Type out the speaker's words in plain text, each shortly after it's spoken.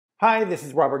Hi, this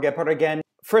is Robert Gephardt again.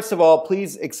 First of all,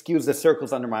 please excuse the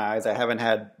circles under my eyes. I haven't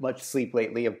had much sleep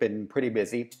lately. I've been pretty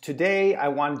busy. Today, I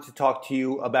wanted to talk to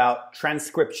you about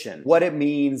transcription, what it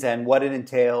means and what it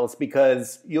entails,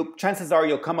 because chances are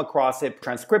you'll come across it.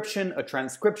 Transcription, a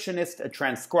transcriptionist, a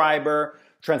transcriber,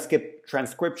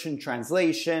 transcription,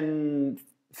 translation,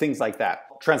 things like that.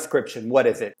 Transcription, what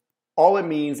is it? All it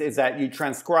means is that you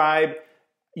transcribe,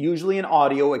 usually in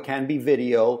audio, it can be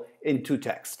video, into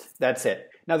text. That's it.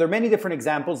 Now, there are many different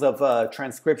examples of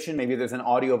transcription. Maybe there's an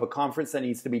audio of a conference that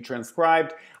needs to be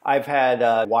transcribed. I've had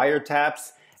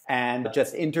wiretaps and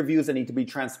just interviews that need to be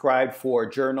transcribed for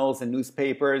journals and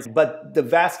newspapers. But the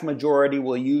vast majority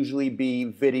will usually be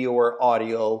video or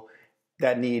audio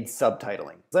that needs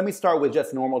subtitling. Let me start with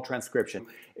just normal transcription.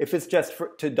 If it's just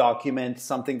to document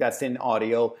something that's in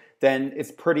audio, then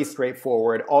it's pretty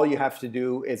straightforward. All you have to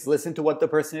do is listen to what the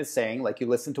person is saying, like you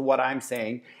listen to what I'm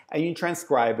saying, and you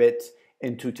transcribe it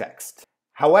into text.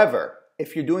 However,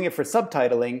 if you're doing it for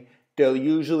subtitling, they'll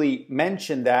usually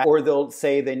mention that, or they'll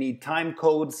say they need time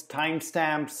codes,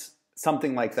 timestamps,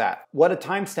 something like that. What a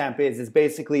timestamp is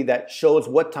basically that shows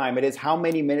what time it is, how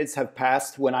many minutes have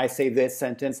passed when I say this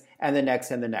sentence, and the next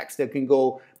and the next. It can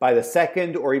go by the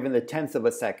second or even the tenth of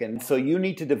a second. So you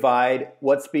need to divide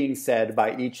what's being said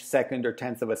by each second or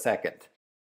tenth of a second.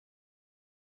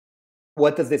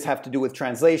 What does this have to do with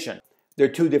translation? They're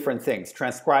two different things,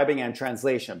 transcribing and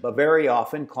translation. But very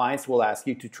often, clients will ask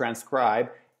you to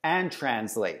transcribe and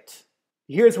translate.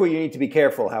 Here's where you need to be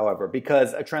careful, however,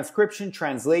 because a transcription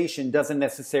translation doesn't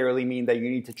necessarily mean that you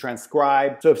need to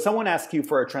transcribe. So if someone asks you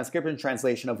for a transcription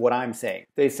translation of what I'm saying,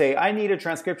 they say, I need a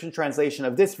transcription translation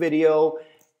of this video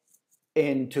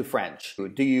into French.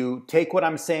 Do you take what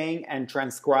I'm saying and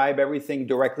transcribe everything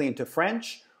directly into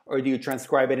French? Or do you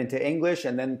transcribe it into English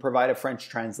and then provide a French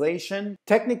translation?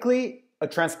 Technically, a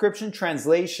transcription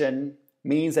translation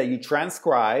means that you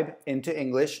transcribe into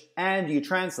English and you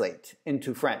translate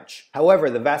into French. However,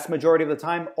 the vast majority of the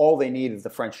time, all they need is the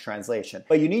French translation.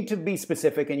 But you need to be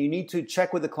specific and you need to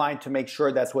check with the client to make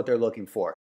sure that's what they're looking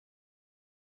for.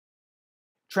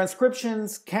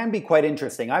 Transcriptions can be quite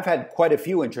interesting. I've had quite a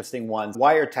few interesting ones,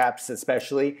 wiretaps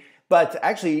especially. But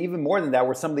actually, even more than that,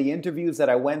 were some of the interviews that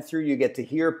I went through. You get to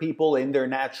hear people in their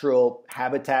natural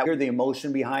habitat, hear the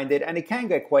emotion behind it, and it can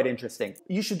get quite interesting.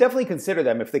 You should definitely consider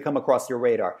them if they come across your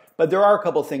radar. But there are a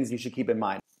couple things you should keep in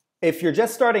mind. If you're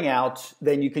just starting out,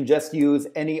 then you can just use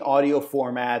any audio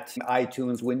format,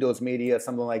 iTunes, Windows Media,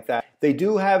 something like that. They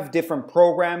do have different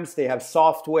programs. They have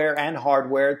software and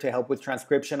hardware to help with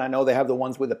transcription. I know they have the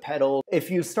ones with the pedal. If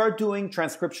you start doing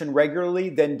transcription regularly,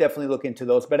 then definitely look into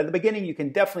those. But at the beginning, you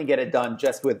can definitely get it done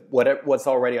just with what's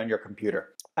already on your computer.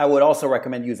 I would also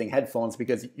recommend using headphones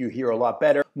because you hear a lot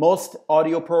better. Most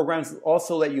audio programs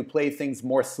also let you play things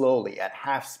more slowly at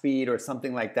half speed or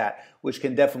something like that, which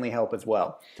can definitely help as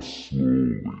well.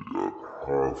 Slowly at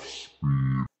half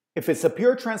speed. If it's a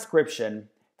pure transcription,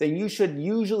 then you should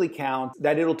usually count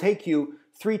that it'll take you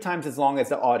 3 times as long as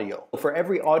the audio. For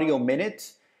every audio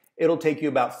minute, it'll take you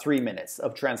about 3 minutes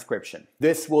of transcription.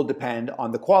 This will depend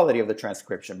on the quality of the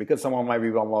transcription because someone might be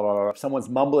blah, blah, blah. If someone's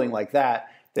mumbling like that,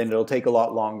 then it'll take a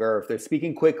lot longer. If they're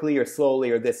speaking quickly or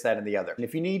slowly or this, that, and the other. And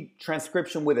if you need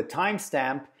transcription with a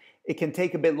timestamp, it can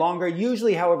take a bit longer.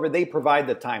 Usually, however, they provide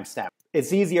the timestamp.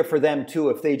 It's easier for them too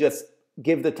if they just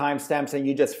give the timestamps and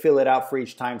you just fill it out for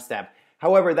each timestamp.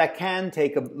 However, that can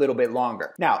take a little bit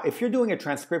longer. Now, if you're doing a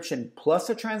transcription plus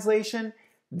a translation,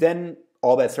 then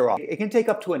all bets are off. It can take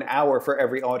up to an hour for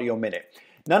every audio minute.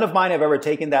 None of mine have ever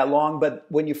taken that long, but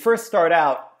when you first start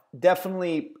out,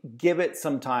 definitely give it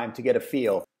some time to get a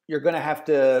feel. You're going to have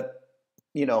to,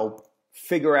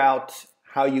 figure out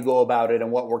how you go about it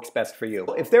and what works best for you.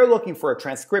 If they're looking for a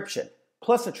transcription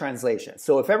plus a translation,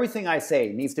 so if everything I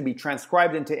say needs to be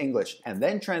transcribed into English and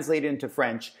then translated into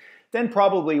French, then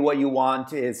probably what you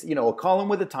want is, a column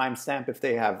with a timestamp if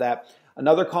they have that,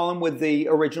 another column with the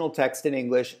original text in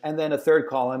English, and then a third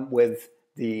column with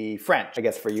the French. I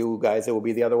guess for you guys, it will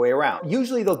be the other way around.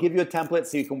 Usually they'll give you a template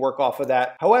so you can work off of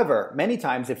that. However, many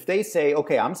times if they say,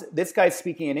 okay, this guy's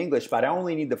speaking in English, but I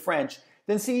only need the French,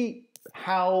 then see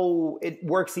how it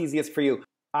works easiest for you.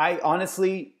 I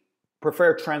honestly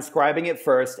prefer transcribing it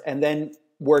first and then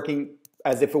working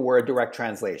as if it were a direct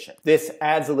translation. This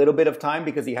adds a little bit of time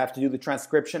because you have to do the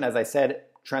transcription. As I said,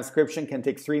 transcription can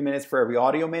take 3 minutes for every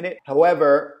audio minute.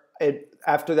 However,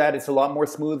 after that, it's a lot more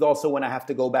smooth. Also, when I have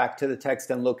to go back to the text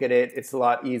and look at it, it's a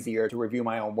lot easier to review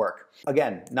my own work.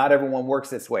 Again, not everyone works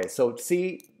this way. So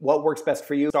see what works best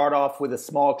for you. Start off with a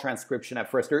small transcription at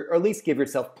first, or at least give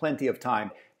yourself plenty of time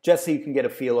just so you can get a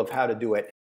feel of how to do it.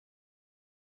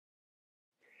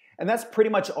 And that's pretty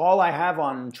much all I have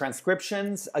on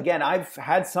transcriptions. Again, I've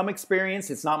had some experience.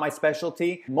 It's not my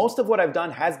specialty. Most of what I've done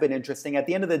has been interesting. At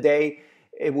the end of the day,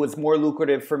 it was more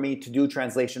lucrative for me to do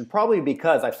translation, probably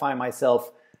because I find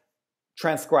myself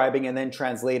transcribing and then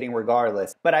translating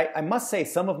regardless. But I must say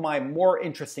some of my more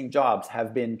interesting jobs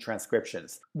have been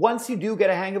transcriptions. Once you do get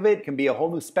a hang of it, it can be a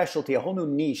whole new specialty, a whole new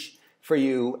niche for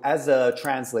you as a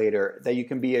translator, that you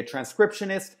can be a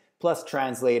transcriptionist plus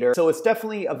translator. So it's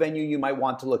definitely a venue you might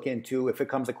want to look into if it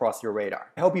comes across your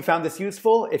radar. I hope you found this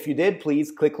useful. If you did,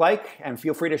 please click like and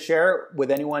feel free to share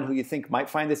with anyone who you think might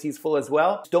find this useful as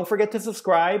well. Don't forget to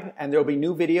subscribe, and there'll be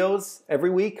new videos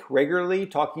every week regularly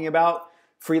talking about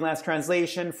freelance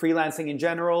translation, freelancing in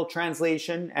general,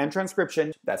 translation, and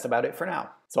transcription. That's about it for now.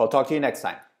 So I'll talk to you next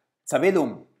time.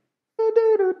 Savedum!